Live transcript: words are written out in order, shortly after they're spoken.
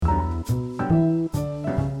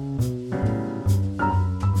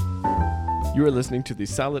You are listening to the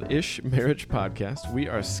Solid-ish Marriage Podcast. We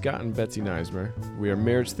are Scott and Betsy Neismer. We are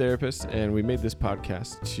marriage therapists, and we made this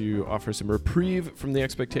podcast to offer some reprieve from the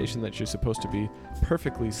expectation that you're supposed to be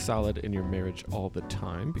perfectly solid in your marriage all the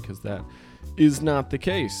time, because that is not the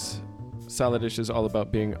case. Solid-ish is all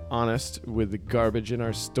about being honest with the garbage in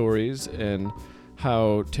our stories and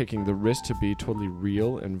how taking the risk to be totally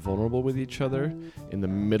real and vulnerable with each other in the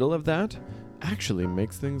middle of that actually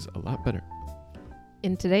makes things a lot better.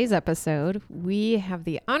 In today's episode, we have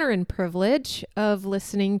the honor and privilege of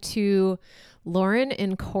listening to Lauren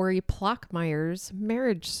and Kory Plockmeyer's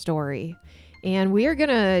marriage story. And we are going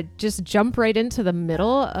to just jump right into the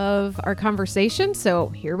middle of our conversation. So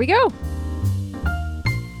here we go.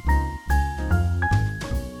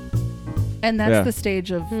 And that's the stage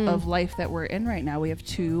of life that we're in right now. We have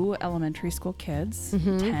 2 elementary school kids,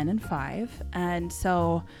 10 and 5. And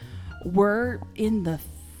so we're in the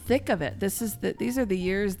thick of it. These are the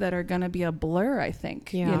years that are going to be a blur, I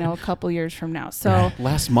think, a couple years from now. So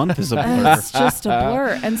last month is a blur. It's just a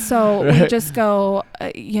blur. And so we just go,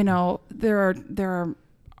 there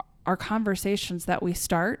are conversations that we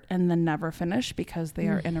start and then never finish because they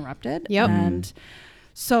are interrupted. Yep. And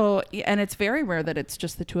so, and it's very rare that it's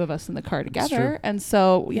just the 2 of us in the car together. And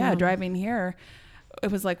so, driving here, it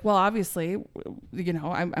was like, well, obviously,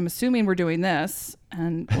 I'm assuming we're doing this.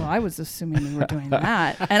 And well, I was assuming we were doing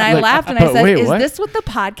that. And I laughed and I said, is this what the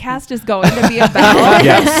podcast is going to be about?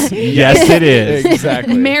 Yes, it is.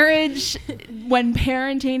 Exactly. Marriage, when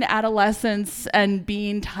parenting adolescents and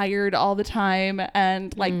being tired all the time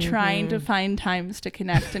and trying to find times to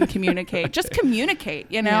connect and communicate. Just communicate,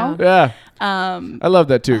 Yeah. I love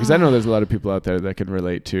that too, because I know there's a lot of people out there that can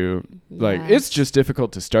relate to, it's just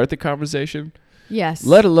difficult to start the conversation. Yes.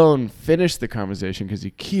 Let alone finish the conversation because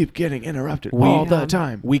you keep getting interrupted all the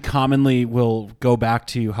time. We commonly will go back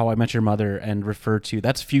to How I Met Your Mother and refer to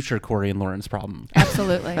that's future Kory and Lauren's problem.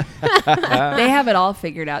 Absolutely. They have it all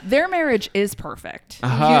figured out. Their marriage is perfect.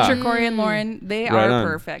 Future Kory and Lauren, they are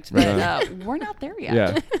perfect. But we're not there yet.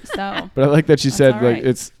 Yeah. So, but I like that you said right.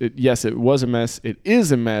 it was a mess. It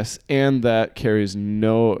is a mess, and that carries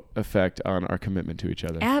no effect on our commitment to each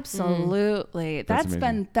other. Absolutely. That's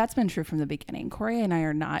That's been true from the beginning. Kory and I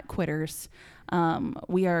are not quitters.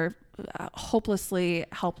 We are hopelessly,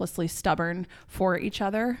 helplessly stubborn for each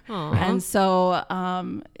other. Aww. And so,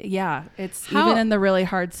 it's even in the really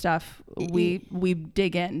hard stuff, we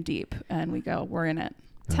dig in deep and we go, we're in it.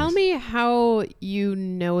 Tell me how you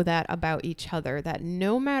know that about each other, that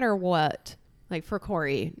no matter what, like for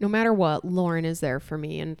Kory, no matter what, Lauren is there for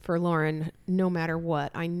me. And for Lauren, no matter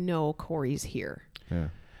what, I know Kory's here. Yeah.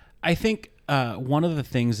 I think one of the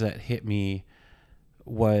things that hit me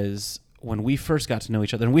was when we first got to know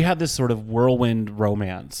each other, and we had this sort of whirlwind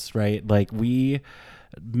romance, right? Like we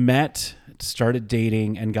met, started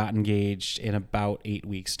dating, and got engaged in about 8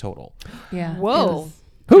 weeks total. Yeah. Whoa.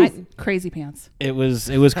 Crazy pants. It was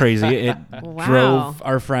crazy. It drove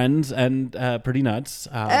our friends and pretty nuts.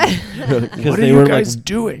 What are you guys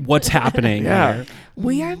doing? What's happening? Yeah.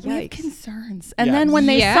 We have concerns. And then when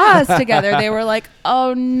they saw us together, they were like,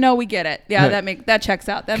 oh no, we get it. Yeah, that checks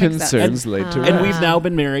out. That makes sense. Concerns led to And we've now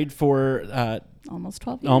been married for almost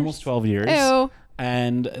 12 years. Almost 12 years. Ew.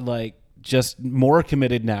 And just more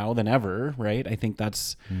committed now than ever, right? I think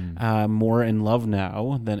that's more in love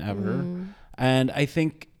now than ever. And I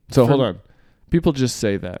think... So hold on. People just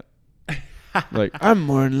say that. I'm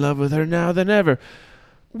more in love with her now than ever.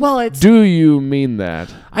 Well, Do you mean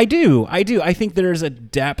that? I do. I think there's a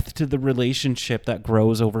depth to the relationship that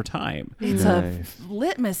grows over time. It's a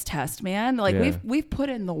litmus test, man. We've put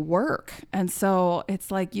in the work. And so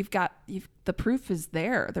it's like the proof is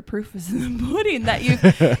there. The proof is in the pudding that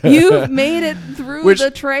you've made it through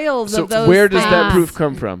the trails of those where does that proof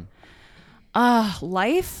come from?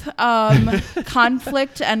 Life,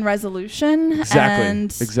 conflict and resolution.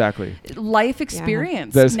 Exactly. Life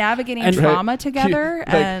experience, navigating trauma together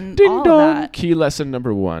and ding all dong, of that. Key lesson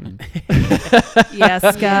number 1. Yes,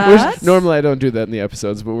 Scott. Normally I don't do that in the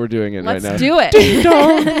episodes, but we're doing it right now. Let's do it. Ding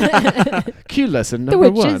dong. Key lesson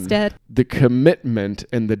number 1. The witch is dead. The commitment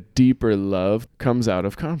and the deeper love comes out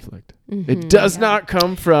of conflict. It does not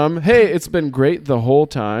come from, hey, it's been great the whole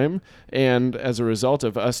time, and as a result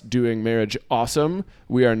of us doing marriage awesome,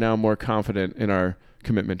 we are now more confident in our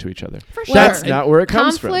commitment to each other. For sure. That's not where it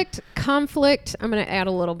comes from. Conflict, I'm going to add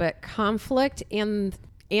a little bit. Conflict and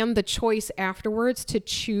the choice afterwards to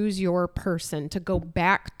choose your person, to go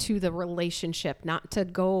back to the relationship, not to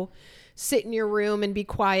go sit in your room and be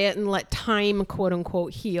quiet and let time, quote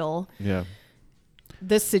unquote, heal. Yeah.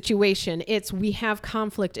 this situation. It's we have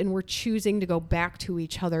conflict and we're choosing to go back to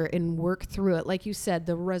each other and work through it. Like you said,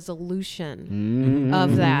 the resolution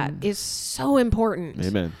of that is so important.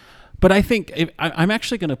 Amen. But I think I'm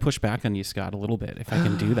actually going to push back on you, Scott, a little bit, if I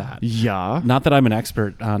can do that. Yeah. Not that I'm an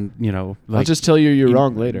expert on, I'll just tell you're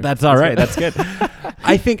wrong later. That's all right. That's good.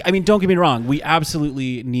 Don't get me wrong. We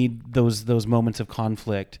absolutely need those moments of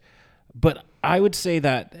conflict. But I would say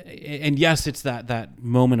that, and yes, it's that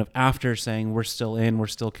moment of after saying we're still in, we're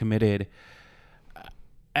still committed.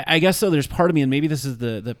 I guess so. There's part of me, and maybe this is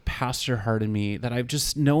the pastor heart in me, that I've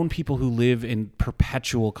just known people who live in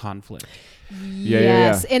perpetual conflict.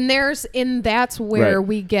 Yes. And that's where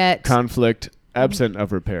we get conflict absent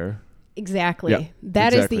of repair. Exactly. Yeah,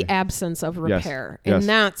 that is the absence of repair. Yes. And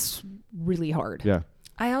that's really hard. Yeah.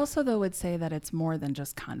 I also, though, would say that it's more than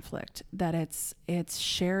just conflict, that it's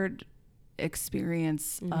shared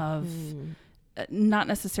experience of not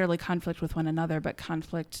necessarily conflict with one another, but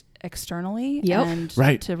conflict externally and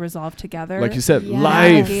to resolve together. Like you said,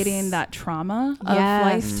 life. Navigating that trauma of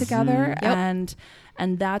life together.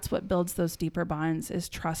 And that's what builds those deeper bonds, is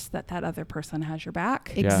trust that other person has your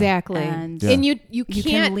back. Exactly. And you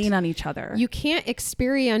can lean on each other. You can't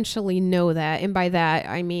experientially know that. And by that,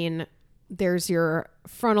 I mean, there's your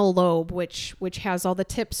frontal lobe, which has all the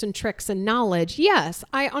tips and tricks and knowledge. Yes,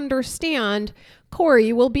 I understand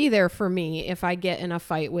Kory will be there for me if I get in a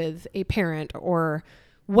fight with a parent or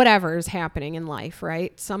whatever is happening in life,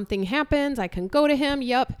 right? Something happens, I can go to him.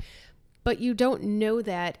 Yep. But you don't know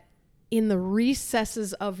that in the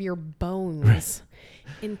recesses of your bones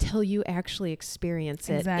until you actually experience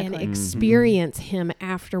it and experience him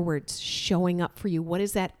afterwards showing up for you. What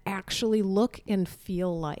does that actually look and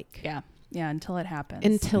feel like? Yeah, until it happens.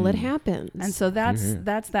 It happens. And so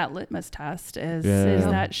that's that litmus test is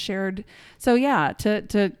that shared. So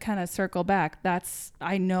to kind of circle back,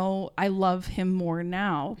 I know I love him more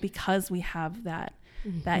now because we have that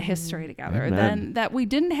history together than that we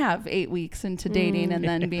didn't have 8 weeks into dating and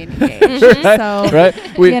then being engaged. So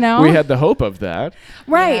right. We had the hope of that.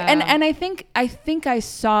 Right. Yeah. And I think I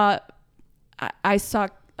saw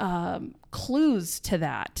clues to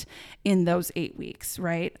that in those 8 weeks,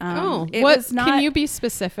 right? Can you be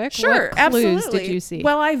specific? Sure, what clues absolutely. did you see?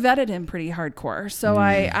 Well, I vetted him pretty hardcore. So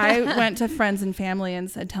I went to friends and family and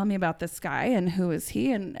said, tell me about this guy and who is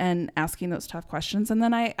he, and asking those tough questions. And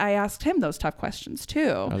then I asked him those tough questions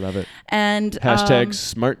too. I love it. And #,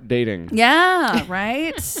 smart dating. Yeah,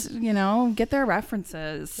 right. Get their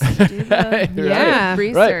references. Do the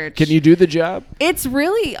research. Right. Can you do the job? It's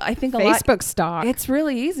really, I think, Facebook stalk. It's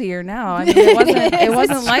really easier now. I mean, it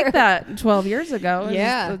wasn't like that 12 years ago.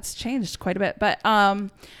 It's changed quite a bit.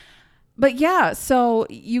 But yeah, so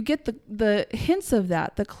you get the hints of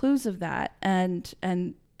that, the clues of that, and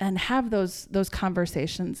have those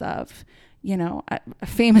conversations of,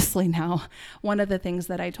 famously now, one of the things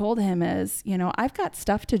that I told him is, I've got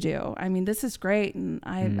stuff to do. I mean, this is great, and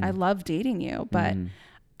I love dating you, but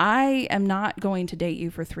I am not going to date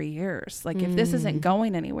you for 3 years. Like, if this isn't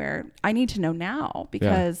going anywhere, I need to know now,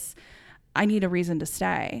 because I need a reason to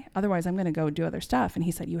stay. Otherwise, I'm going to go do other stuff. And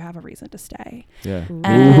he said, you have a reason to stay. Yeah.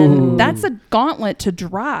 And that's a gauntlet to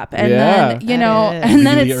drop. And then, and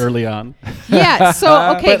then it's early on. Yeah.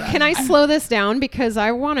 So, okay. Can I slow this down? Because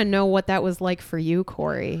I want to know what that was like for you,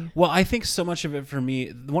 Kory. Well, I think so much of it for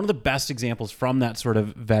me, one of the best examples from that sort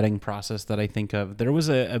of vetting process that I think of, there was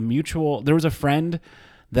a friend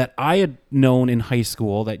that I had known in high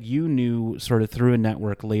school that you knew sort of through a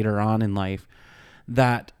network later on in life,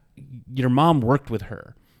 that your mom worked with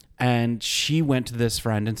her, and she went to this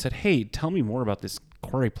friend and said, hey, tell me more about this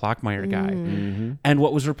Kory Plockmeyer guy. And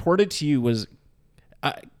what was reported to you was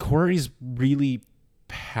Kory's really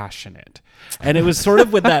passionate. And it was sort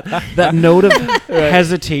of with that note of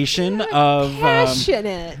hesitation of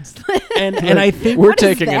passionate. And I think we're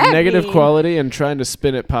taking a negative quality and trying to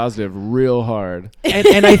spin it positive real hard.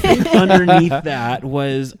 And I think underneath that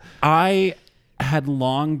was I had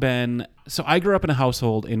long been, so I grew up in a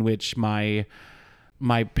household in which my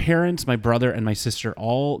parents, my brother, and my sister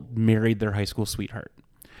all married their high school sweetheart.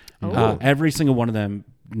 Every single one of them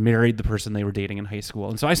married the person they were dating in high school.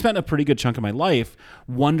 And so I spent a pretty good chunk of my life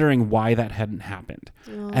wondering why that hadn't happened.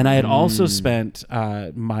 And I had also spent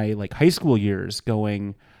my high school years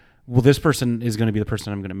going, well, this person is going to be the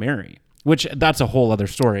person I'm going to marry, which that's a whole other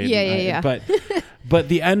story. Yeah. But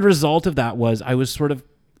the end result of that was I was sort of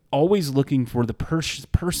always looking for the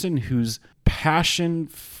person whose passion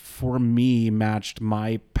for me matched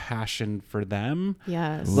my passion for them.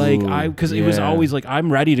 Yes. Because it was always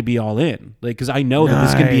I'm ready to be all in. Because I know that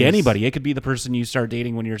this could be anybody. It could be the person you start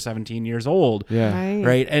dating when you're 17 years old. Yeah.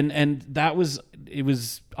 Right. And that was it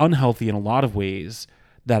was unhealthy in a lot of ways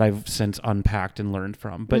that I've since unpacked and learned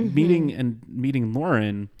from. But meeting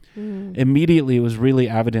Lauren, immediately it was really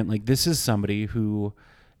evident, like, this is somebody who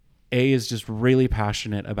is just really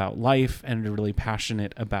passionate about life and really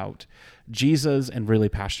passionate about Jesus and really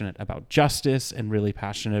passionate about justice and really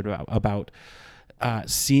passionate about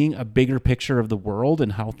seeing a bigger picture of the world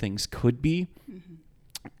and how things could be.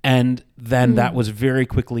 And then that was very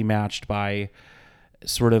quickly matched by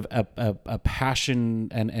sort of a passion,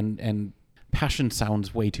 and passion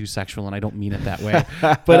sounds way too sexual, and I don't mean it that way,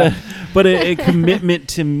 but a commitment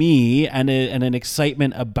to me and an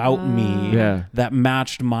excitement about me that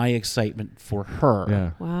matched my excitement for her.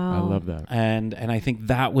 Yeah. Wow. I love that. And I think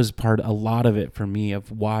that was a lot of it for me,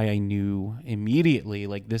 of why I knew immediately,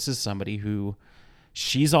 like, this is somebody who,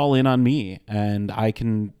 she's all in on me, and I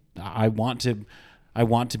want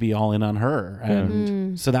to be all in on her.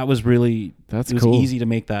 And so that was really, That's it was cool. easy to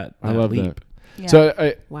make that I love leap. that. Yeah.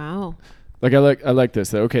 So Wow. I like this.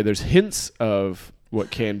 That, okay, there's hints of what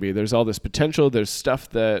can be. There's all this potential. There's stuff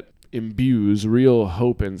that imbues real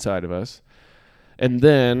hope inside of us. And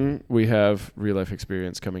then we have real life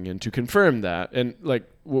experience coming in to confirm that. And like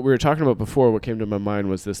what we were talking about before, what came to my mind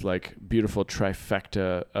was this like beautiful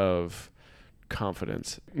trifecta of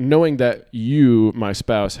confidence. Knowing that you, my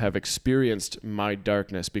spouse, have experienced my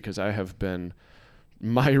darkness because I have been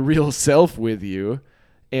my real self with you,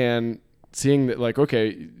 and seeing that, like,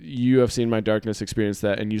 okay, you have seen my darkness, experienced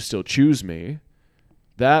that, and you still choose me.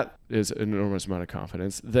 That is an enormous amount of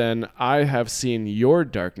confidence. Then I have seen your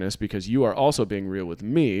darkness because you are also being real with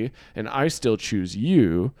me, and I still choose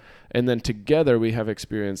you. And then together we have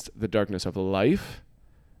experienced the darkness of life,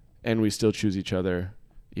 and we still choose each other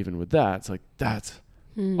even with that. It's like, that's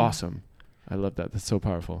awesome. I love that. That's so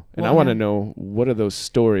powerful. And I want to know, what are those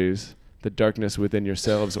stories, the darkness within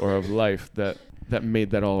yourselves or of life, that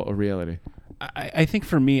made that all a reality? I think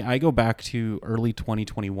for me, I go back to early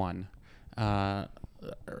 2021. I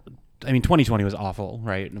mean, 2020 was awful,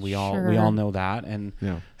 right? And we all know that, and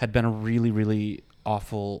had been a really, really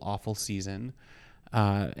awful season.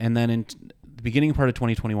 And then in the beginning part of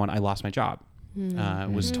 2021, I lost my job.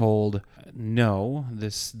 Was told, no,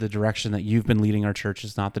 the direction that you've been leading our church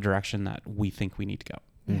is not the direction that we think we need to go.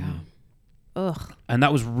 Yeah. Ugh. And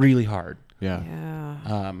that was really hard.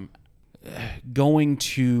 Yeah. Going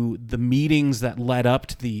to the meetings that led up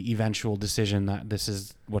to the eventual decision that this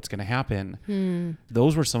is what's going to happen,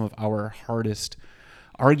 those were some of our hardest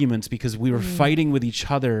arguments, because we were fighting with each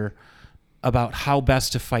other about how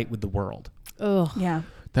best to fight with the world. Ugh. Yeah.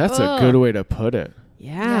 That's a good way to put it.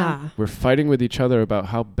 Yeah. We're fighting with each other about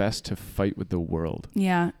how best to fight with the world.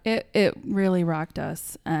 Yeah, it really rocked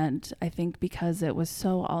us. And I think because it was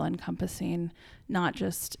so all encompassing, not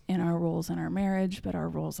just in our roles in our marriage, but our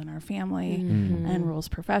roles in our family and roles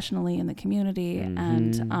professionally in the community.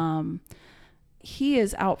 And he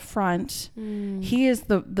is out front. He is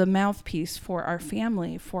the mouthpiece for our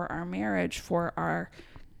family, for our marriage, for our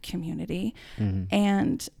community.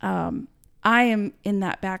 And I am in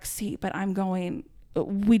that back seat, but I'm going,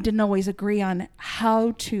 we didn't always agree on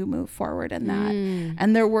how to move forward in that.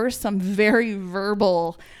 And there were some very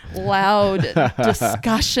verbal, loud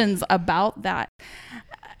discussions about that.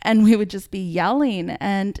 And we would just be yelling.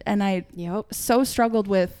 And I so struggled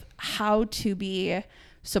with how to be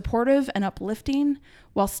supportive and uplifting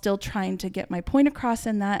while still trying to get my point across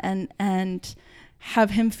in that, and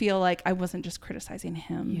have him feel like I wasn't just criticizing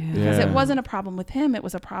him. Because it wasn't a problem with him. It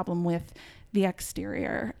was a problem with the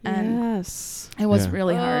exterior. And it was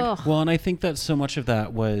really hard. Well, and I think that so much of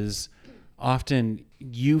that was often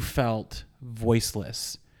you felt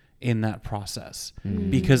voiceless in that process,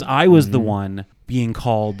 because I was the one being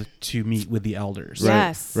called to meet with the elders.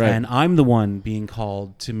 Yes. Right. And I'm the one being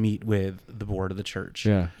called to meet with the board of the church.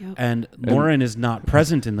 Yeah. And Lauren is not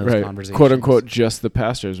present in those conversations. Quote unquote, just the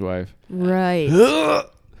pastor's wife. Right.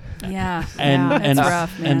 Yeah. And it's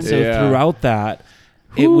rough, man. and so throughout that,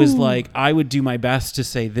 it was like I would do my best to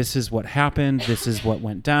say, this is what happened, this is what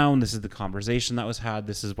went down, this is the conversation that was had,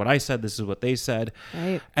 this is what I said, this is what they said.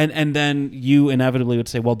 Right. And then you inevitably would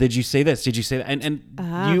say, well, did you say this? Did you say that?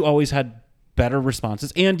 And you always had better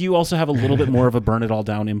responses, and you also have a little bit more of a burn it all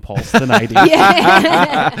down impulse than I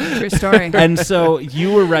do. True story. And so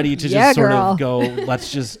you were ready to just sort of go,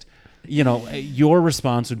 let's just, your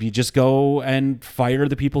response would be just go and fire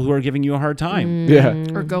the people who are giving you a hard time.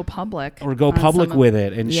 Or go public. Or go public with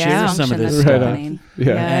it and share some of this stuff.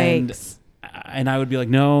 And I would be like,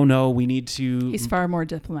 no, we need to. He's far more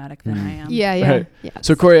diplomatic than I am. Right.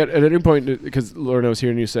 So Kory, at any point, because Lauren, I was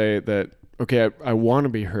hearing you say that, okay, I want to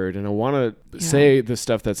be heard and I want to say the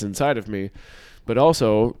stuff that's inside of me, but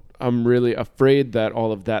also I'm really afraid that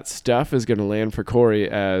all of that stuff is going to land for Kory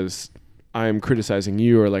as I'm criticizing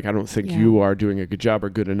you, or like, I don't think you are doing a good job or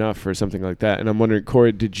good enough or something like that. And I'm wondering,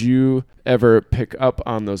 Kory, did you ever pick up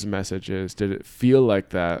on those messages? Did it feel like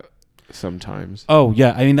that sometimes? Oh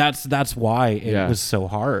yeah. I mean, that's why it was so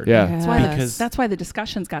hard. Yeah. That's why the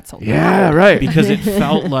discussions got so yeah, loud. right. Because it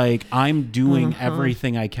felt like I'm doing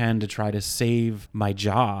everything I can to try to save my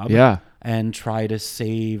job. Yeah. And try to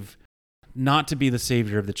save, not to be the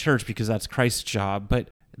savior of the church, because that's Christ's job,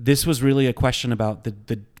 but this was really a question about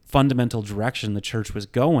the fundamental direction the church was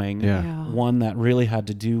going. One that really had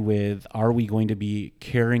to do with, are we going to be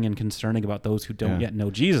caring and concerning about those who don't yet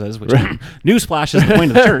know Jesus, which newsflash is the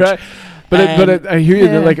point of the church. But I hear you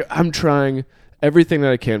that, like, I'm trying everything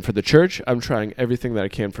that I can for the church. I'm trying everything that I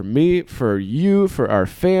can for me, for you, for our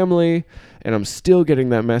family, and I'm still getting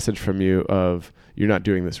that message from you of, you're not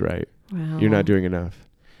doing this right. Wow. You're not doing enough.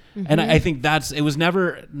 And I think it was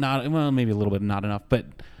never not, well, maybe a little bit not enough, but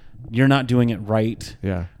you're not doing it right.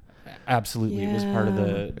 Yeah. Absolutely. It was part of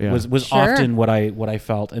the, Yeah. was often what I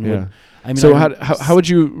felt. And yeah. I mean, so how would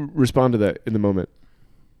you respond to that in the moment?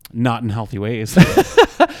 Not in healthy ways.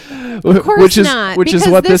 Of course not. Which is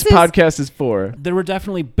what this podcast is for. There were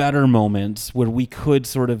definitely better moments where we could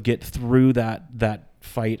sort of get through that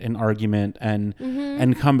fight and argument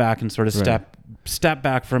and come back and sort of step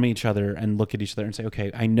back from each other and look at each other and say, okay,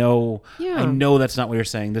 I know that's not what you're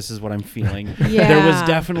saying. This is what I'm feeling. There was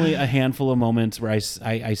definitely a handful of moments where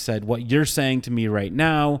I said, what you're saying to me right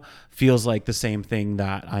now feels like the same thing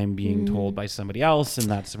that I'm being told by somebody else, and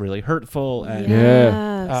that's really hurtful. And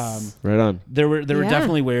right on. There were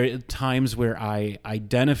definitely times where I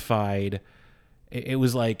identified. It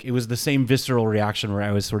was the same visceral reaction where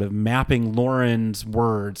I was sort of mapping Lauren's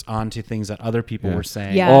words onto things that other people were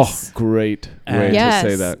saying. Yes. Oh, great way to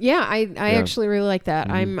say that. Yeah, I actually really like that.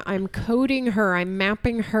 I'm coding her. I'm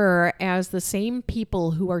mapping her as the same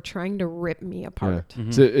people who are trying to rip me apart.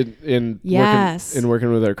 Yeah. So in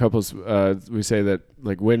working with our couples, we say that,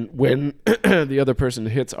 like, when the other person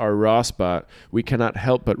hits our raw spot, we cannot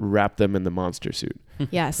help but wrap them in the monster suit.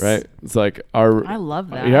 Yes. Right? It's like I love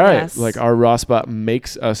that. Yeah, right. Yes. Like, our raw spot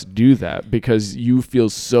makes us do that because you feel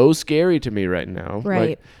so scary to me right now. Right.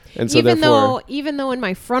 Like, and so even though in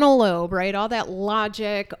my frontal lobe, right, all that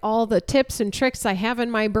logic, all the tips and tricks I have in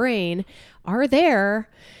my brain are there,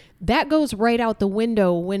 that goes right out the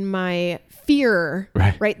window when my fear,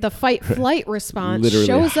 right, the fight flight response literally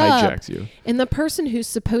shows hijacks up, you. and the person who's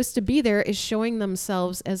supposed to be there is showing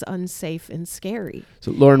themselves as unsafe and scary. So,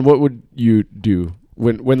 Lauren, what would you do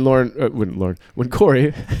when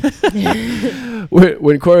Kory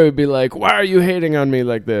when Kory would be like, "Why are you hating on me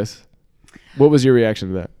like this?" What was your reaction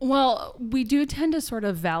to that? Well, we do tend to sort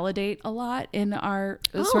of validate a lot in our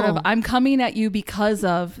sort of, I'm coming at you because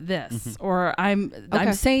of this, or I'm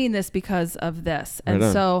saying this because of this. And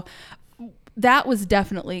so that was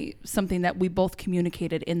definitely something that we both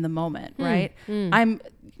communicated in the moment, right?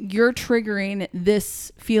 You're triggering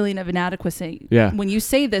this feeling of inadequacy. Yeah. When you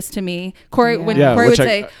say this to me, Kory, Kory would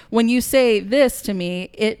say, when you say this to me,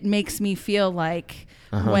 it makes me feel like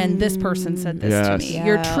when this person said this to me.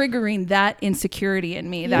 You're triggering that insecurity in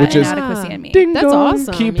me, that inadequacy in me. Ding That's dong.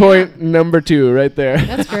 awesome. Key point number 2 right there.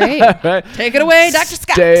 That's great. Right? Take it away, Dr.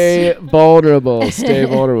 Scott. Stay vulnerable. Stay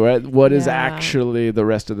vulnerable. Right? What is actually the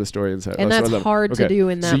rest of the story inside? And that's hard to do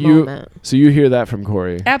in that moment. So you hear that from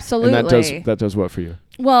Kory. Absolutely. And that does what for you?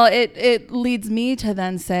 Well, it leads me to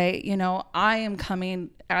then say, I am coming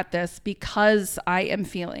at this because I am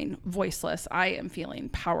feeling voiceless. I am feeling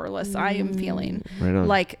powerless. I am feeling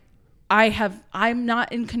like I'm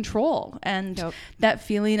not in control. And that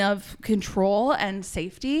feeling of control and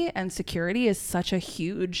safety and security is such a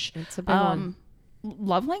huge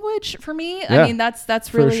love language for me. I mean,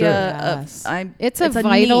 that's really it's a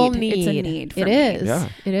vital need. It's a need for it me. is. Yeah.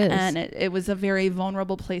 It is. And it was a very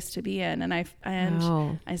vulnerable place to be in. And I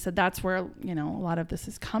said, that's where, a lot of this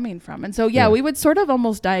is coming from. And so, we would sort of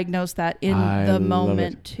almost diagnose that in the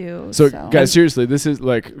moment too. So guys, seriously, this is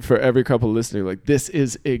like, for every couple listening, like, this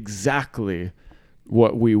is exactly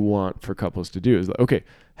what we want for couples to do is like, okay,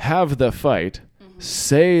 have the fight,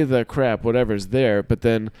 say the crap, whatever's there, but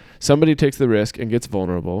then somebody takes the risk and gets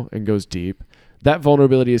vulnerable and goes deep. That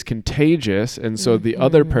vulnerability is contagious, and so the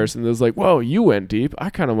other person is like, whoa, you went deep. I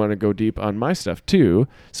kind of want to go deep on my stuff too.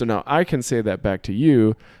 So now I can say that back to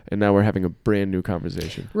you, and now we're having a brand new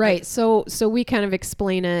conversation. Right. So we kind of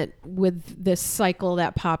explain it with this cycle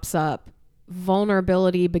that pops up.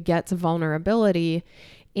 Vulnerability begets vulnerability,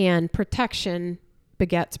 and protection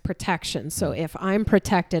begets protection. So if I'm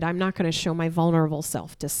protected, I'm not going to show my vulnerable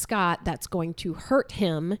self to Scott. That's going to hurt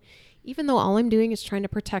him, even though all I'm doing is trying to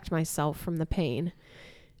protect myself from the pain.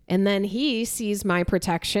 And then he sees my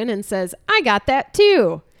protection and says, I got that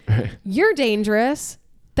too. You're dangerous.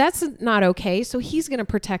 That's not okay. So he's going to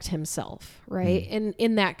protect himself, right? And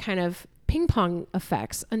in that kind of ping pong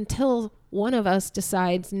effects until one of us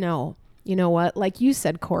decides, no, you know what? Like you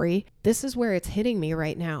said, Kory, this is where it's hitting me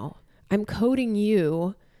right now. I'm coding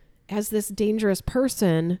you as this dangerous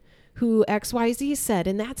person who XYZ said,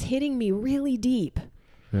 and that's hitting me really deep.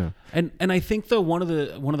 Yeah. And I think though one of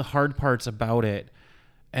the hard parts about it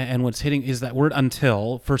and what's hitting is that word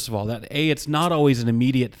until, first of all, that it's not always an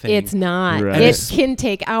immediate thing. It's not. Right. It can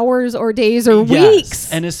take hours or days or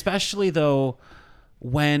weeks. And especially though,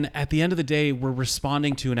 when at the end of the day, we're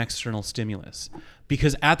responding to an external stimulus,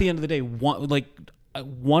 because at the end of the day,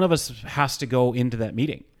 one of us has to go into that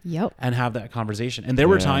meeting and have that conversation. And there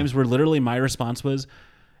were times where literally my response was,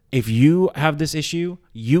 if you have this issue,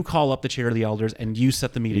 you call up the chair of the elders and you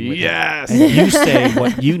set the meeting with them. And you say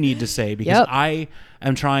what you need to say, because I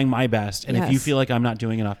am trying my best. And if you feel like I'm not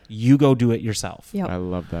doing enough, you go do it yourself. I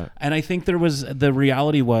love that. And I think the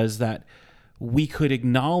reality was that we could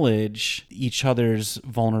acknowledge each other's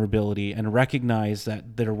vulnerability and recognize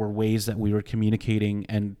that there were ways that we were communicating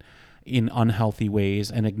and in unhealthy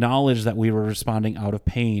ways, and acknowledge that we were responding out of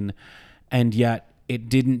pain. And yet it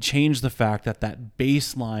didn't change the fact that that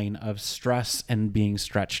baseline of stress and being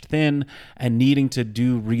stretched thin and needing to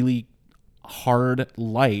do really hard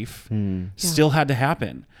life still had to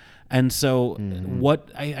happen. And so what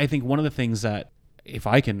I think one of the things that, if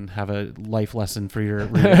I can have a life lesson for your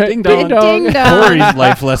ding dong, Kory's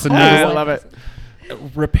life lesson now. I love it.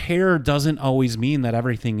 Repair doesn't always mean that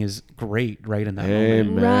everything is great right in that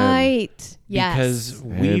moment. Right. Yes. Because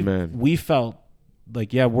we felt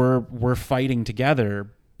like, we're fighting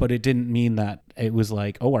together, but it didn't mean that it was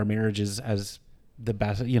like, oh, our marriage is as the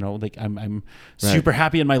best, like I'm super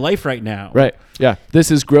happy in my life right now. Right. Yeah.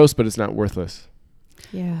 This is gross, but it's not worthless.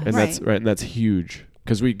 Yeah. And that's right. And that's huge,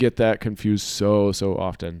 because we get that confused so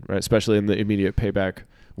often, right? Especially in the immediate payback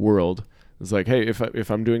world. It's like, hey, if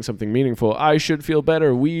I'm doing something meaningful, I should feel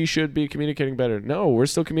better. We should be communicating better. No, we're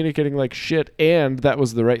still communicating like shit, and that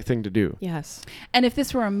was the right thing to do. Yes. And if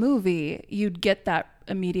this were a movie, you'd get that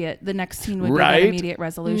the next scene would be that immediate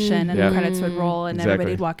resolution, and the credits would roll, and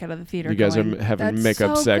everybody'd walk out of the theater. You guys going, are having "That's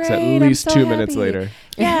makeup so sex great. at least I'm so 2 minutes happy." later.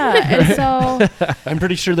 Yeah, and so I'm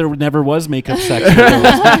pretty sure there never was makeup sex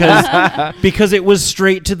because it was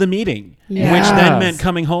straight to the meeting, which then meant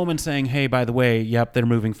coming home and saying, hey, by the way, they're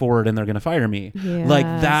moving forward and they're going to fire me. Yes. Like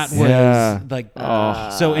that was like,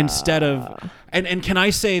 so instead of, and can I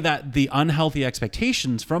say that the unhealthy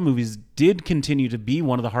expectations from movies did continue to be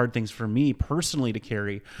one of the hard things for me personally to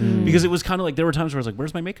carry, because it was kind of like, there were times where I was like,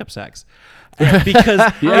 where's my makeup sex? Because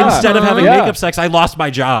instead of having makeup sex, I lost my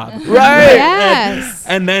job. Right. Yes.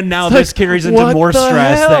 And then now this carries into more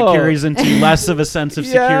stress. That carries into less of a sense of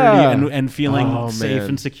security and feeling safe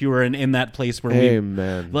and secure and in that place where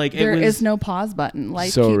there is no pause button.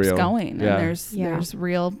 Life so keeps real. going, Yeah. and there's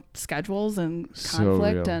real schedules and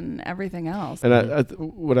conflict and everything else. And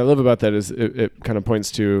what I love about that is it kind of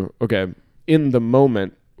points to, okay, in the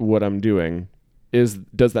moment, what I'm doing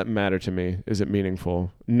does that matter to me? Is it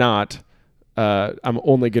meaningful? Not, I'm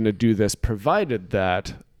only going to do this provided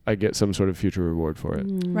that I get some sort of future reward for it.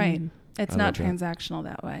 Right. It's not love that. transactional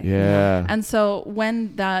that way. Yeah. And so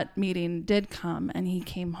when that meeting did come and he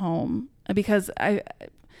came home, because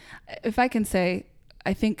if I can say,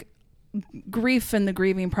 I think grief and the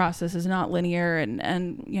grieving process is not linear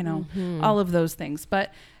and all of those things.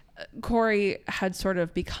 But Kory had sort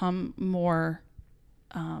of become more...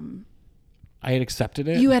 I had accepted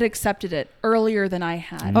it. You had accepted it earlier than I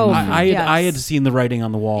had. Oh, I had seen the writing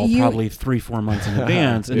on the wall probably 3-4 months in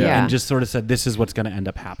advance and just sort of said, this is what's going to end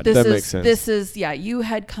up happening. That makes sense. You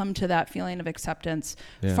had come to that feeling of acceptance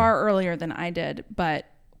far earlier than I did. But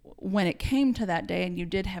when it came to that day and you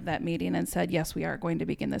did have that meeting and said, yes, we are going to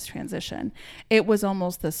begin this transition, it was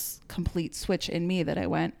almost this complete switch in me that I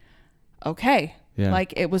went, okay. Yeah.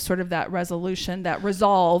 Like it was sort of that resolution, that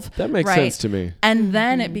resolve. That makes sense to me. And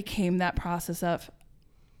then it became that process of,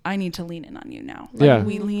 I need to lean in on you now. Like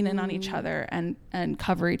we lean in on each other and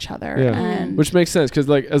cover each other. Yeah. And which makes sense, because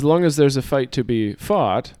like as long as there's a fight to be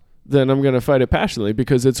fought, then I'm going to fight it passionately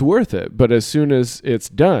because it's worth it. But as soon as it's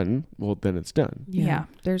done, well, then it's done. Yeah.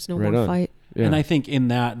 There's no more fight. Yeah. And I think in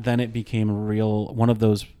that, then it became a real, one of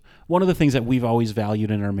the things that we've always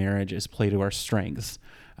valued in our marriage is play to our strengths.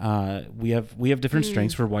 We have different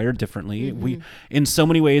strengths. We're wired differently. We, in so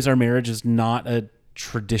many ways, our marriage is not a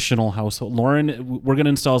traditional household. Lauren, we're going to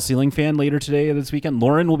install a ceiling fan later today, this weekend.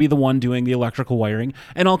 Lauren will be the one doing the electrical wiring,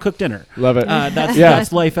 and I'll cook dinner. Love it.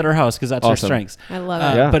 That's life at our house, because that's our strengths. I love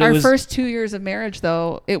it. Yeah. But Our first 2 years of marriage,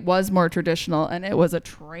 though, it was more traditional, and it was a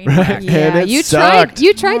train wreck. Yeah, And it you sucked.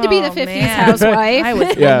 tried to be the 50s man. housewife. I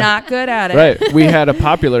was Yeah. not good at it. Right. We had a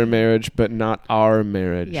popular marriage, but not our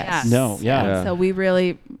marriage. Yes. No, yeah. Yeah. So we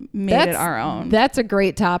really made it our own. That's a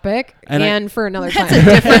great topic, And and for another time.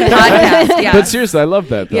 different podcast. Yeah. But seriously, I love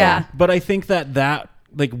that, though. Yeah. But I think that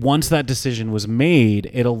like once that decision was made,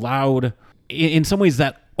 it allowed, in some ways,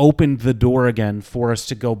 that opened the door again for us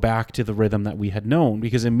to go back to the rhythm that we had known,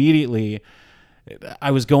 because immediately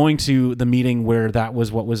I was going to the meeting where that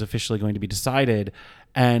was what was officially going to be decided,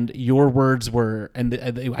 and your words were, and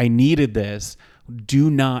I needed this: do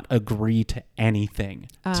not agree to anything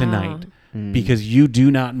tonight. Because you do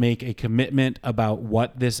not make a commitment about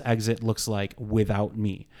what this exit looks like without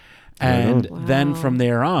me. And then from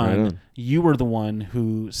there on, you were the one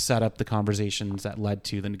who set up the conversations that led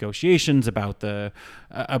to the negotiations about the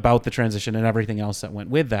transition and everything else that went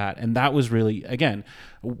with that. And that was really, again,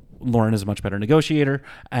 Lauren is a much better negotiator,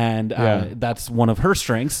 and that's one of her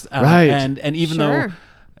strengths. Right. And even though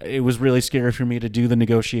it was really scary for me to do the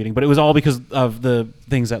negotiating, but it was all because of the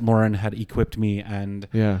things that Lauren had equipped me and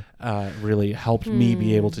really helped me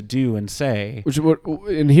be able to do and say. Which,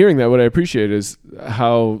 in hearing that, what I appreciate is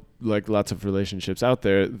how, like lots of relationships out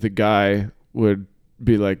there, the guy would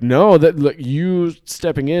be like, no, that like you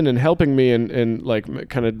stepping in and helping me and like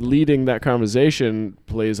kind of leading that conversation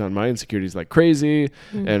plays on my insecurities like crazy.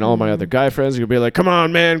 And all my other guy friends will be like, come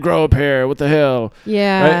on, man, grow a pair. What the hell?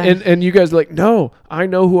 Yeah. Right? And you guys are like, no, I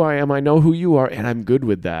know who I am. I know who you are. And I'm good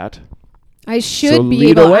with that. I should So be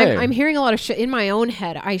lead able. away. I'm hearing a lot of in my own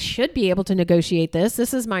head. I should be able to negotiate this.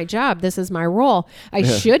 This is my job. This is my role. I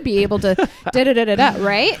should be able to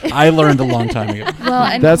right? I learned a long time ago. Well,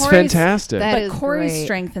 and That's Kory's- fantastic. That But is Kory's great.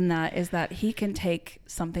 strength in that is that he can take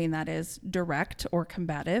something that is direct or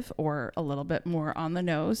combative or a little bit more on the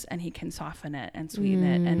nose, and he can soften it and sweeten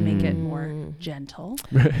it and make it more gentle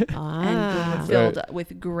and filled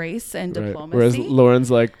with grace and diplomacy. Whereas Lauren's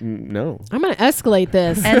like, no. I'm going to escalate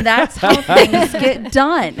this. And that's how things get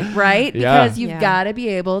done, right? Yeah. Because you've got to be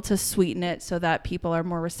able to sweeten it so that people are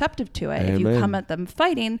more receptive to it. If you Amen. come at them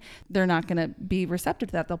fighting, they're not going to be receptive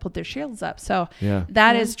to that. They'll put their shields up. So Yeah.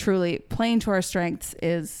 that is truly playing to our strengths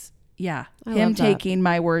is, I him love that. taking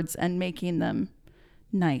my words and making them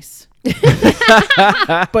nice.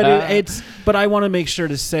 But but I want to make sure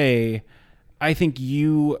to say, I think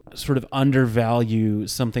you sort of undervalue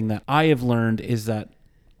something that I have learned, is that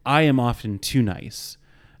I am often too nice.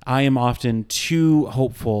 I am often too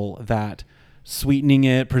hopeful that sweetening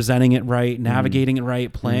it, presenting it right, navigating it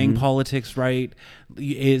right, playing politics right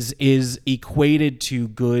is equated to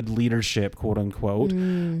good leadership, quote unquote.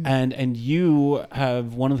 And you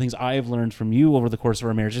have, one of the things I have learned from you over the course of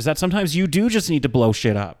our marriage is that sometimes you do just need to blow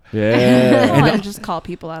shit up. Yeah. And just call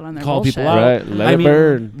people out on their Call bullshit. people out. Right. Let it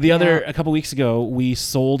burn. A couple weeks ago, we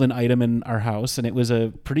sold an item in our house, and it was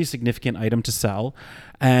a pretty significant item to sell.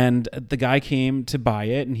 And the guy came to buy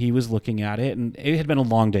it, and he was looking at it, and it had been a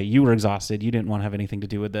long day. You were exhausted. You didn't want to have anything to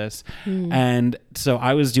do with this. And so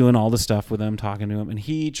I was doing all the stuff with him, talking to him, and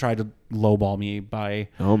he tried to lowball me by,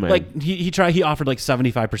 Oh, man. like he offered like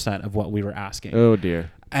 75% of what we were asking. Oh,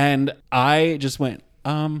 dear. And I just went,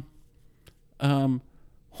 hold on,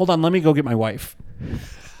 let me go get my wife.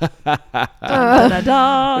 Right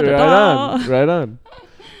on. Right on.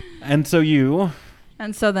 And so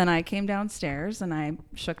And so then I came downstairs and I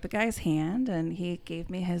shook the guy's hand and he gave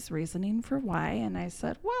me his reasoning for why. And I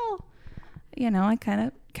said, well, I kind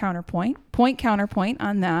of counterpoint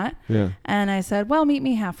on that. Yeah. And I said, well, meet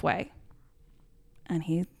me halfway. And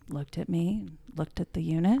he looked at me, looked at the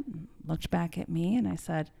unit, looked back at me. And I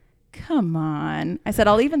said, come on. I said,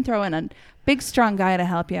 I'll even throw in a big, strong guy to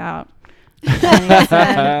help you out. And he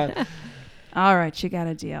said, all right, you got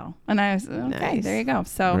a deal. And I was, okay, Nice. there you go.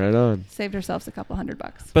 So Right on. saved ourselves a couple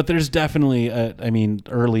 $100. But there's definitely,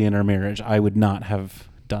 early in our marriage, I would not have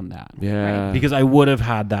done that. Yeah. Right. Because I would have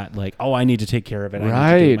had that, like, oh, I need to take care of it. I need to do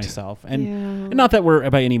Right. it myself. And not that we're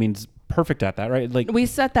by any means perfect at that, right? Like, We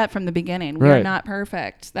set that from the beginning. We're Right. not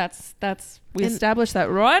perfect. We And established that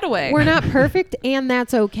right away. We're not perfect, and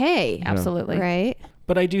that's okay. Absolutely. Right?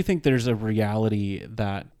 but I do think there's a reality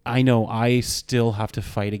that I know I still have to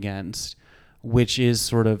fight against, which is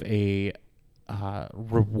sort of a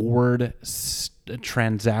reward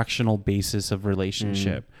transactional basis of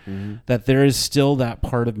relationship. That there is still that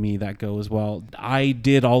part of me that goes, well, I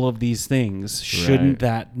did all of these things. Shouldn't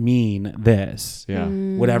that mean this? Yeah.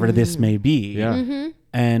 Whatever this may be. Yeah.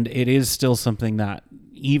 And it is still something that,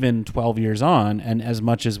 even 12 years on, and as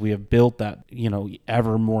much as we have built that,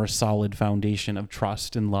 ever more solid foundation of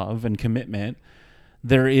trust and love and commitment,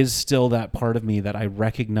 there is still that part of me that I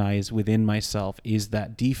recognize within myself is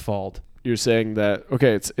that default. You're saying that,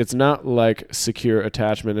 okay, it's not like secure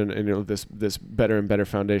attachment and this better and better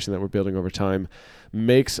foundation that we're building over time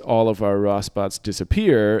makes all of our raw spots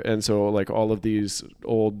disappear, and so like all of these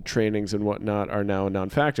old trainings and whatnot are now a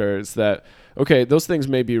non-factor. It's that, okay, those things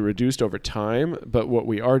may be reduced over time, but what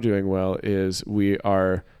we are doing well is we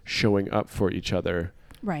are showing up for each other,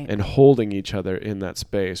 right, and holding each other in that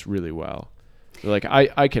space really well. Like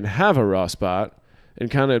I can have a raw spot and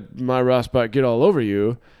kind of my raw spot get all over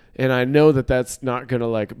you, and I know that that's not going to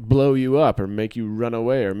like blow you up or make you run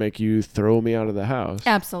away or make you throw me out of the house.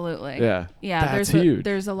 Absolutely. Yeah. Yeah. That's huge.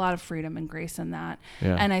 There's a lot of freedom and grace in that.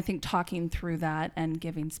 Yeah. And I think talking through that and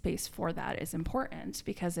giving space for that is important,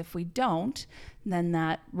 because if we don't, then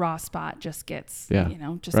that raw spot just gets,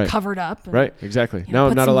 right. covered up. And, right. Exactly. Now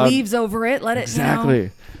put not some allowed. Leaves over it. Let it.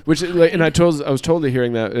 Exactly. Which, like, and I was totally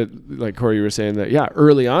hearing that, like Kory, you were saying that,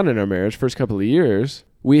 early on in our marriage, first couple of years,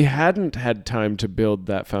 we hadn't had time to build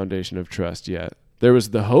that foundation of trust yet. There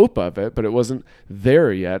was the hope of it, but it wasn't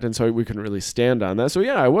there yet. And so we couldn't really stand on that. So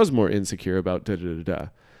I was more insecure about da-da-da-da.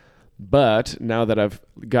 But now that I've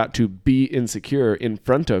got to be insecure in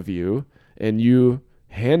front of you and you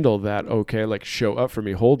handle that, okay, like show up for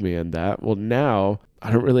me, hold me in that. Well, now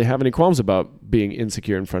I don't really have any qualms about being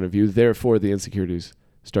insecure in front of you. Therefore, the insecurities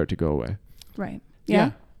start to go away. Right.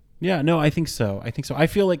 Yeah. Yeah, no, I think so. I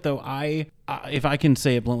feel like, though, if I can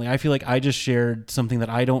say it bluntly, I feel like I just shared something that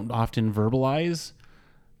I don't often verbalize.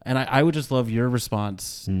 And I would just love your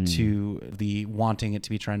response to the wanting it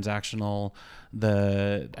to be transactional,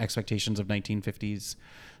 the expectations of 1950s,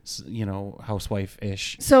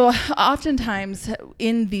 housewife-ish. So oftentimes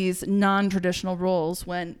in these non-traditional roles,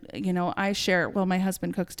 when, I share, well, my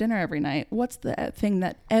husband cooks dinner every night, what's the thing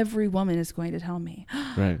that every woman is going to tell me?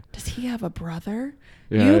 Right. Does he have a brother?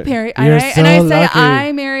 Yeah, You married, and I say,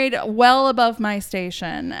 I married well above my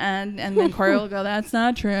station, and then Kory will go, that's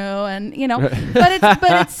not true, and but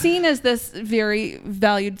it's seen as this very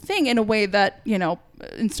valued thing in a way that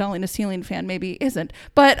installing a ceiling fan maybe isn't,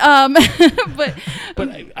 but I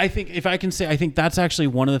think, if I can say, I think that's actually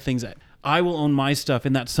one of the things that I will own my stuff,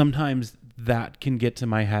 and that sometimes that can get to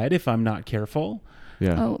my head if I'm not careful.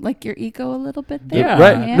 Yeah. Oh, like your ego a little bit there. Yeah.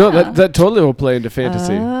 Right. Yeah. No, that totally will play into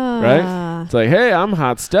fantasy, right? It's like, hey, I'm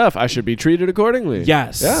hot stuff. I should be treated accordingly.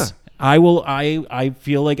 Yes. Yeah. I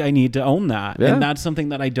feel like I need to own that. Yeah. And that's something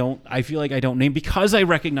that I feel like I don't name, because I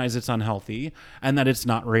recognize it's unhealthy and that it's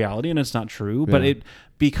not reality and it's not true, but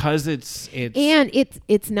because it's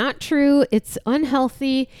not true, it's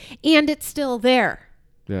unhealthy, and it's still there.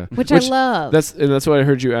 Yeah. Which I love. That's why I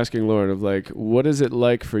heard you asking Lauren of like, what is it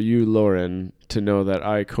like for you, Lauren, to know that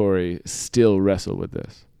I, Kory, still wrestle with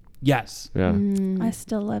this? Yes. Yeah. I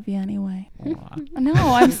still love you anyway. No,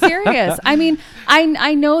 I'm serious. I mean,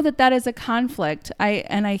 I know that is a conflict.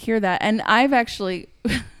 I hear that. And I've actually,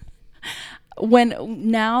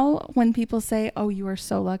 when people say, oh, you are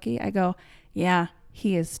so lucky, I go, yeah,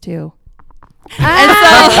 he is too. And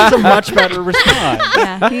so that's a much better response.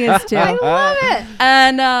 Yeah, he is too. I love it.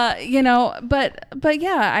 And but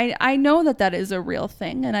yeah, I know that is a real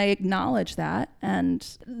thing, and I acknowledge that. And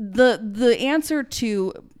the answer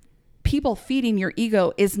to people feeding your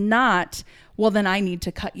ego is not, well, then I need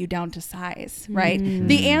to cut you down to size, right?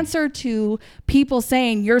 The answer to people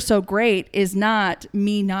saying you're so great is not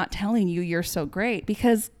me not telling you you're so great,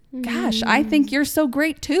 because gosh, I think you're so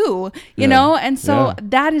great too, you know? And so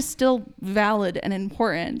that is still valid and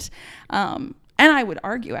important. And I would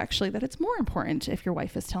argue actually that it's more important if your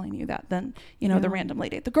wife is telling you that than, the random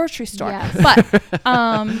lady at the grocery store. Yes. But,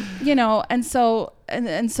 and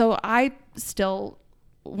so I still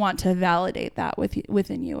want to validate that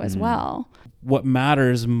within you as well. What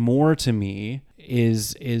matters more to me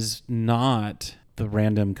is not the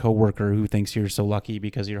random coworker who thinks you're so lucky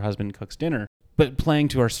because your husband cooks dinner. But playing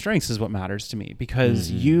to our strengths is what matters to me, because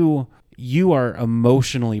you are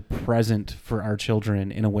emotionally present for our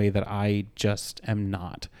children in a way that I just am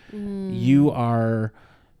not. You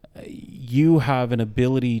have an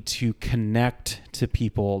ability to connect to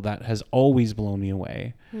people that has always blown me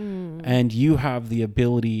away. And you have the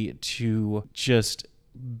ability to just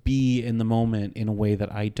be in the moment in a way that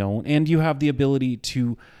I don't. And you have the ability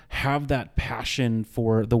to have that passion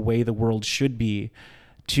for the way the world should be,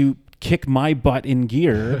 to kick my butt in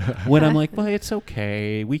gear when I'm like, well, it's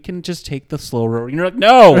okay, we can just take the slow road. And you're like,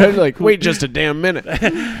 no, like, wait just a damn minute.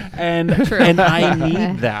 and I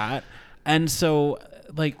need that. And so,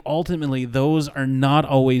 like, ultimately, those are not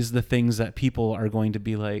always the things that people are going to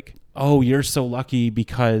be like, oh, you're so lucky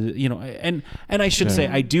because, you know, and I should say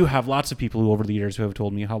I do have lots of people who over the years who have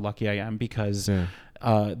told me how lucky I am because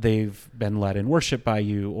they've been led in worship by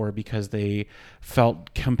you, or because they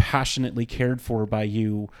felt compassionately cared for by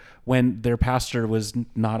you when their pastor was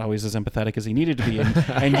not always as empathetic as he needed to be.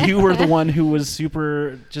 And you were the one who was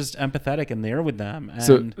super just empathetic and there with them. And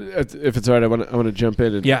so if it's all right, I want to jump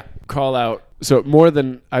in and call out. So more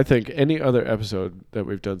than I think any other episode that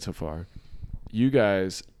we've done so far, you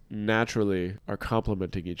guys naturally are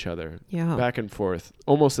complimenting each other back and forth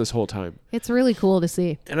almost this whole time. It's really cool to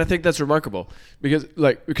see. And I think that's remarkable because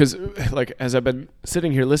as I've been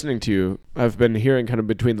sitting here listening to you, I've been hearing kind of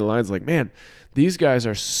between the lines, like, man, these guys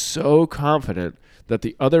are so confident that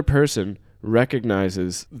the other person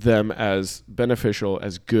recognizes them as beneficial,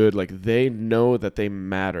 as good. Like, they know that they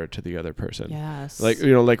matter to the other person. Yes. Like,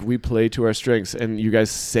 you know, like we play to our strengths, and you guys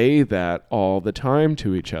say that all the time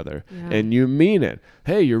to each other, and you mean it.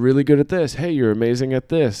 Hey, you're really good at this. Hey, you're amazing at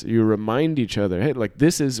this. You remind each other, hey, like,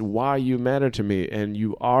 this is why you matter to me, and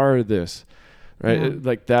you are this, right?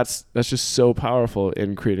 Like, that's just so powerful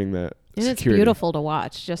in creating that. And security. It's beautiful to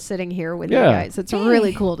watch, just sitting here with you guys. It's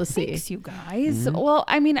really cool to see. Thanks, you guys. Well,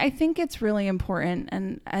 I mean, I think it's really important,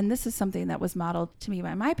 and this is something that was modeled to me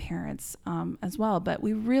by my parents as well. But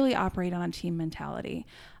we really operate on a team mentality,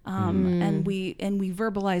 and we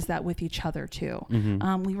verbalize that with each other too.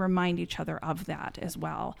 We remind each other of that as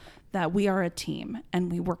well, that we are a team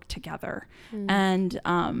and we work together. And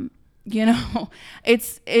you know,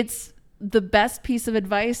 it's the best piece of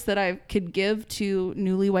advice that I could give to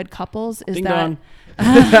newlywed couples is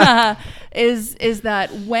is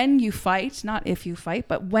that when you fight, not if you fight,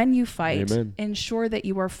 but when you fight, ensure that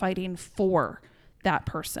you are fighting for that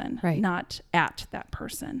person, not at that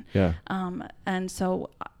person. And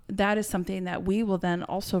so that is something that we will then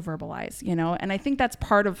also verbalize, you know, and I think that's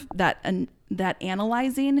part of that, and that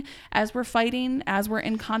analyzing as we're fighting, as we're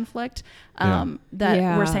in conflict,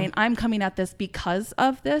 we're saying, I'm coming at this because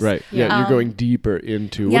of this. Right. Yeah. You're going deeper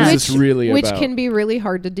into what is this really about? Which can be really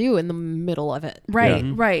hard to do in the middle of it. Right.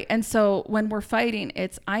 Right. And so when we're fighting,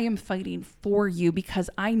 I am fighting for you because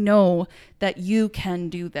I know that you can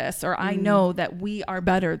do this, or I know that we are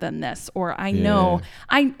better than this, or I know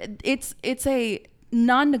it's a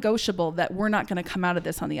non-negotiable that we're not going to come out of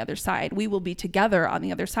this on the other side. We will be together on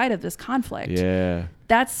the other side of this conflict.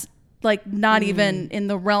 That's like not even in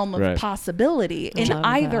the realm of possibility in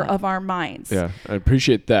either of our minds. Yeah, I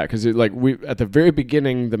appreciate that, because we at the very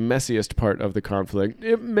beginning, the messiest part of the conflict,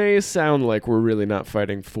 it may sound like we're really not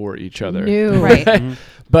fighting for each other. No. Right.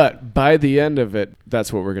 But by the end of it,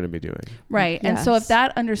 that's what we're going to be doing. Right. And so if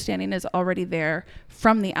that understanding is already there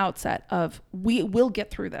from the outset of, we will get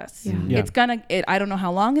through this. I don't know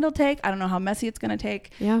how long it'll take. I don't know how messy it's going to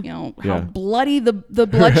take. You know, how bloody the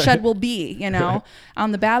bloodshed will be, you know,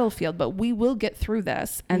 on the battlefield, but we will get through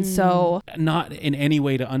this. And so not in any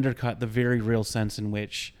way to undercut the very real sense in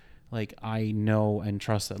which, like, I know and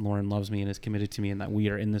trust that Lauren loves me and is committed to me, and that we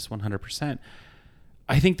are in this 100%.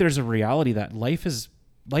 I think there's a reality that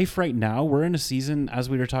life right now, we're in a season, as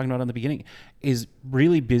we were talking about in the beginning, is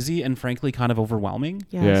really busy and frankly kind of overwhelming.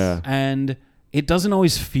 And it doesn't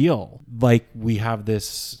always feel like we have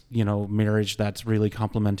this, you know, marriage that's really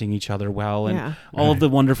complementing each other well, and all of the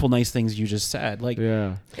wonderful, nice things you just said. Like,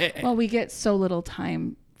 well, we get so little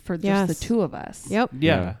time for just the two of us.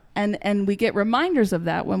 And we get reminders of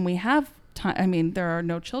that when we have time. I mean, there are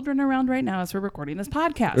no children around right now as we're recording this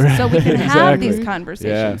podcast, so we can have these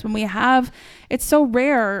conversations when we have. It's so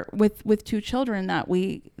rare with two children that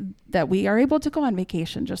we are able to go on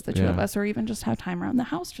vacation, just the two of us, or even just have time around the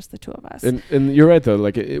house, just the two of us. And you're right though,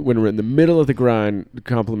 like when we're in the middle of the grind, the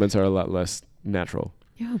compliments are a lot less natural.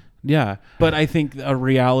 But I think a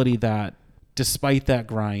reality that despite that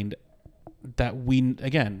grind, that we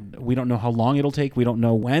don't know how long it'll take, we don't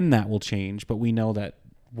know when that will change, but we know that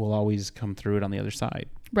we'll always come through it on the other side.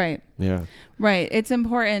 Right. Right. It's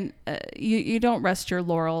important. You don't rest your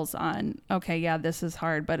laurels on, this is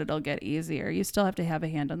hard, but it'll get easier. You still have to have a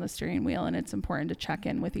hand on the steering wheel, and it's important to check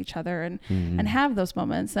in with each other and have those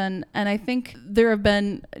moments. And I think there have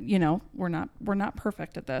been, you know, we're not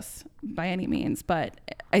perfect at this by any means, but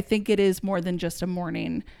I think it is more than just a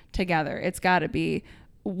morning together. It's got to be,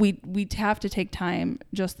 we have to take time,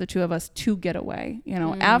 just the two of us, to get away, you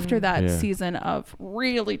know, after that season of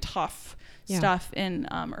really tough stuff in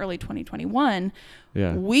early 2021.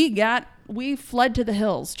 We fled to the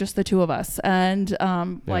hills, just the two of us, and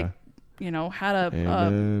had a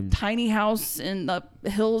Amen. tiny house in the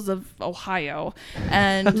hills of Ohio,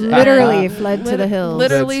 and Literally fled to the hills.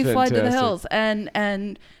 Literally That's fled to the fantastic. hills,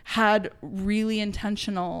 and had really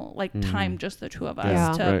intentional time, just the two of us,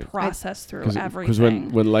 Yeah. to Right. process through Because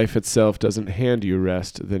everything. when life itself doesn't hand you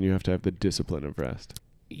rest, then you have to have the discipline of rest.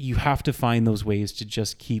 You have to find those ways to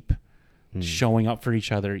just keep showing up for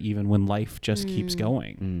each other, even when life just keeps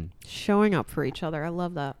going. Showing up for each other. I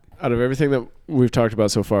love that. Out of everything that we've talked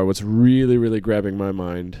about so far, what's really, really grabbing my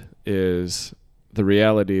mind is the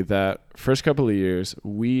reality that first couple of years,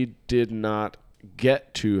 we did not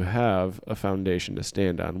get to have a foundation to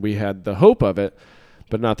stand on. We had the hope of it,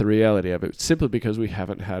 but not the reality of it, simply because we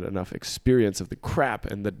haven't had enough experience of the crap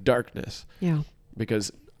and the darkness. Yeah.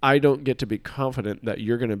 Because I don't get to be confident that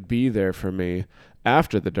you're going to be there for me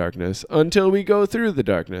after the darkness until we go through the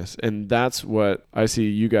darkness. And that's what I see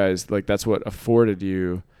you guys, like, that's what afforded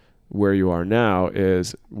you where you are now,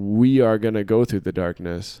 is we are going to go through the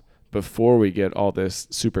darkness before we get all this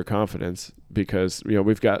super confidence, because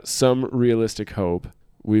we've got some realistic hope,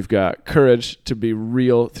 we've got courage to be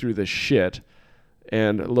real through the shit,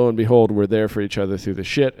 and lo and behold, we're there for each other through the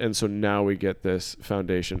shit. And so now we get this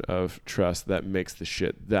foundation of trust that makes the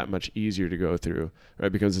shit that much easier to go through, right?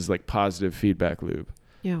 Because it's like positive feedback loop.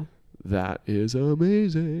 Yeah. That is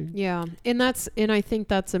amazing. Yeah. And I think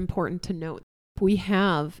that's important to note. We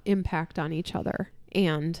have impact on each other,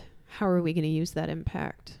 and how are we going to use that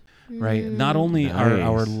impact? Right. Not only are Nice.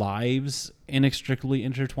 our lives inextricably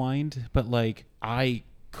intertwined, but like I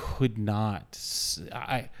could not.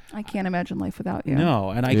 I can't imagine life without you.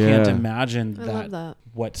 No, and I Yeah. can't imagine I love that.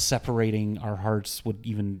 what separating our hearts would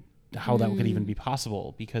even, how that could even be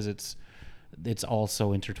possible, because it's all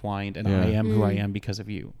so intertwined, and Yeah. I am who I am because of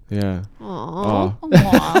you. Yeah. Aww. Aw.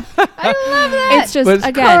 Aw. I love that. It's just, But-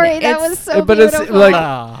 again, Corey, that it's- was so But beautiful. it's like,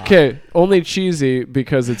 Ah. okay, only cheesy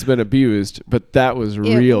because it's been abused, but that was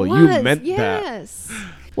real. You meant that. Yes.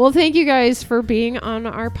 Well, thank you guys for being on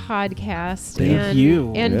our podcast. Thank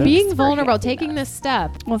you. And Yes. being For vulnerable, having taking us. this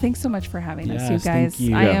step. Well, thanks so much for having us, you Yes, guys. thank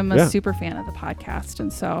you. I Yeah. am a Yeah. super fan of the podcast,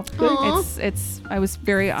 and so Aw. I was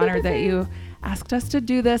very honored that you asked us to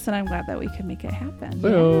do this, and I'm glad that we could make it happen.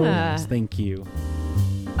 Well, Yeah. Yes, thank you.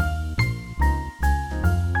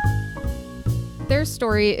 Their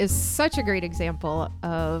story is such a great example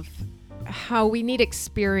of how we need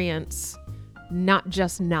experience, not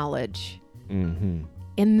just knowledge. Mm-hmm.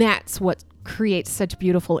 And that's what creates such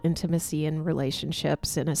beautiful intimacy in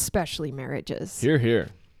relationships, and especially marriages. Hear, hear.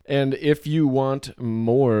 And if you want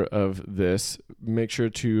more of this, make sure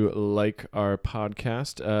to like our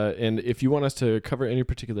podcast. And if you want us to cover any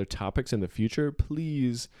particular topics in the future,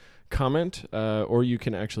 please comment, or you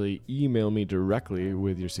can actually email me directly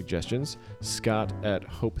with your suggestions,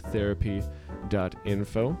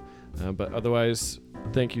 scott@hopetherapy.info. But otherwise,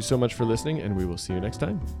 thank you so much for listening, and we will see you next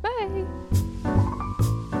time. Bye.